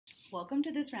Welcome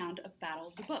to this round of Battle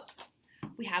of the Books.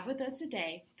 We have with us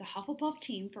today the Hufflepuff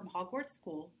team from Hogwarts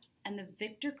School and the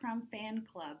Victor Crumb Fan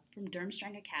Club from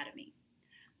Durmstrang Academy.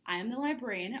 I am the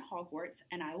librarian at Hogwarts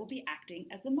and I will be acting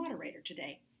as the moderator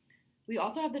today. We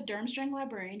also have the Durmstrang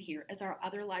librarian here as our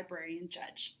other librarian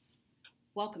judge.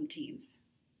 Welcome, teams.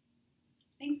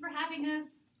 Thanks for having us.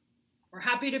 We're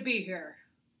happy to be here.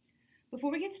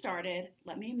 Before we get started,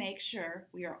 let me make sure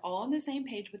we are all on the same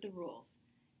page with the rules.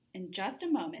 In just a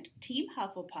moment, Team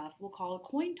Hufflepuff will call a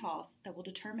coin toss that will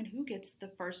determine who gets the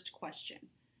first question.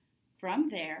 From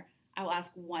there, I will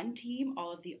ask one team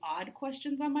all of the odd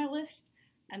questions on my list,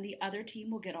 and the other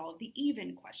team will get all of the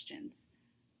even questions.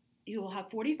 You will have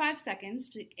 45 seconds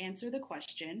to answer the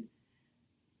question.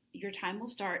 Your time will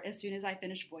start as soon as I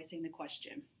finish voicing the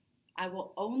question. I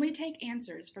will only take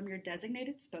answers from your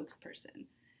designated spokesperson.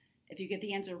 If you get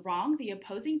the answer wrong, the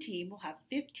opposing team will have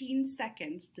 15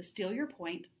 seconds to steal your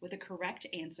point with a correct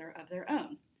answer of their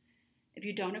own. If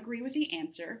you don't agree with the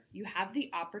answer, you have the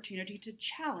opportunity to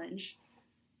challenge,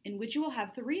 in which you will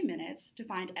have 3 minutes to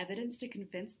find evidence to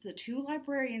convince the two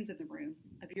librarians in the room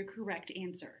of your correct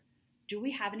answer. Do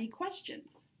we have any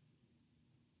questions?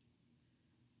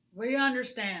 We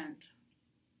understand.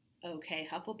 Okay,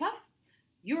 Hufflepuff,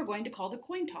 you are going to call the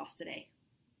coin toss today.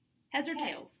 Heads or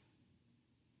tails?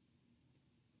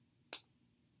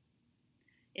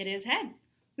 It is heads.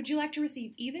 Would you like to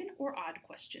receive even or odd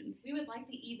questions? We would like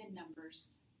the even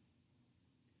numbers.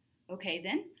 Okay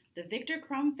then, the Victor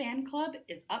Crumb Fan Club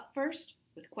is up first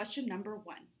with question number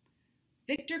 1.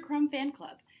 Victor Crumb Fan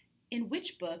Club, in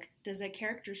which book does a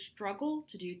character struggle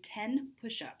to do 10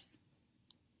 push-ups?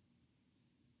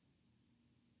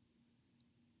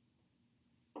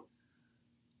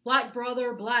 Black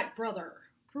brother, black brother.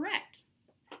 Correct.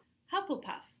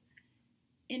 Hufflepuff,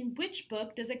 in which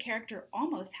book does a character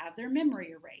almost have their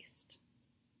memory erased?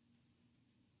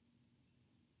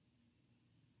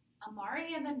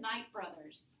 Amari and the Knight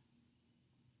Brothers.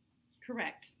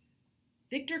 Correct.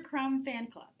 Victor Crumb Fan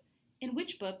Club, in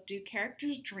which book do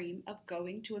characters dream of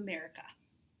going to America?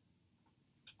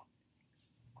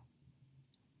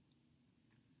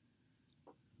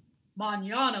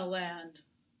 Manana Land.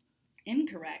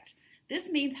 Incorrect. This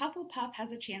means Hufflepuff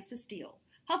has a chance to steal.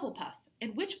 Hufflepuff,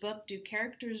 in which book do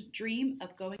characters dream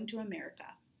of going to America?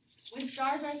 When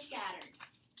Stars Are Scattered.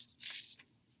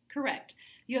 Correct.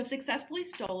 You have successfully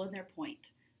stolen their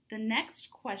point. The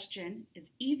next question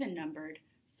is even numbered,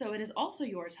 so it is also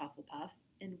yours, Hufflepuff.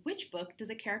 In which book does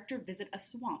a character visit a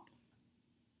swamp?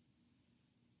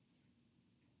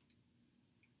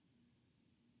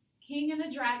 King and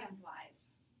the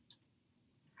Dragonflies.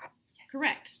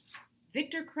 Correct.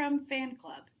 Victor Crumb Fan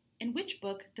Club. In which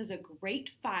book does a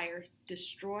great fire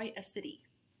destroy a city?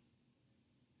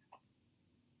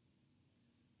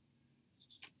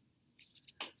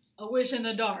 A Wish in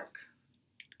the Dark.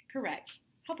 Correct.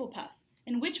 Hufflepuff.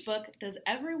 In which book does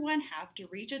everyone have to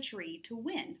reach a tree to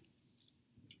win?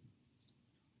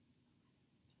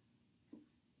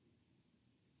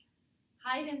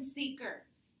 Hide and Seeker.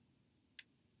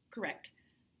 Correct.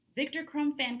 Victor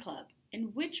Crumb Fan Club. In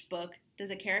which book does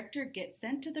a character get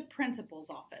sent to the principal's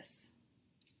office?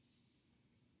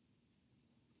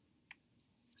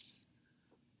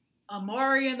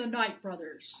 Amari and the Knight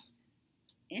Brothers.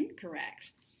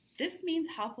 Incorrect. This means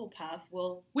Hufflepuff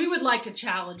will... We would like to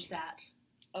challenge that.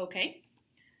 Okay.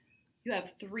 You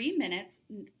have 3 minutes,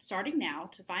 starting now,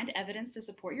 to find evidence to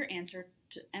support your answer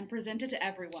and present it to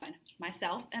everyone.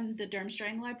 Myself and the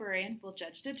Durmstrang librarian will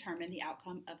judge to determine the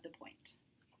outcome of the point.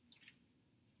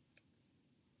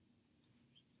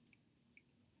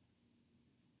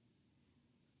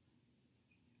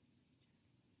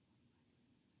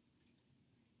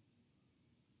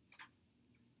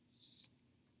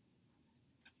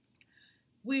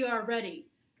 We are ready.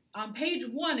 On page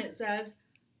 1 it says,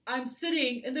 I'm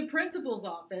sitting in the principal's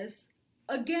office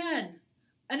again.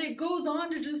 And it goes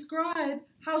on to describe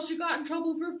how she got in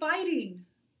trouble for fighting.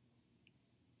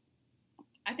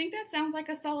 I think that sounds like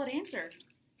a solid answer.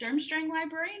 Durmstrang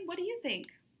librarian, what do you think?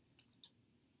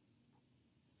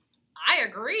 I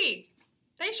agree.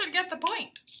 They should get the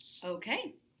point.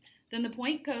 Okay. Then the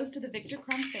point goes to the Victor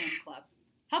Crumb Fan Club.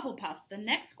 Hufflepuff, the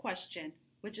next question,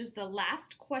 which is the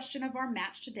last question of our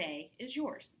match today, is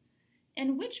yours.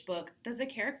 In which book does a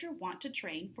character want to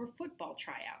train for football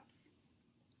tryouts?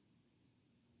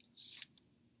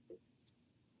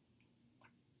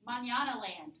 Manana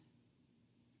Land.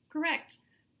 Correct.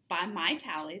 By my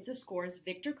tally, the score is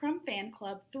Victor Crumb Fan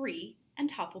Club 3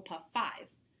 and Hufflepuff 5.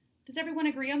 Does everyone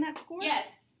agree on that score?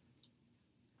 Yes.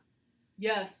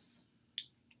 Yes.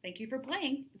 Thank you for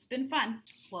playing. It's been fun.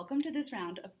 Welcome to this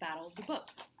round of Battle of the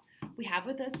Books. We have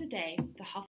with us today the Hufflepuff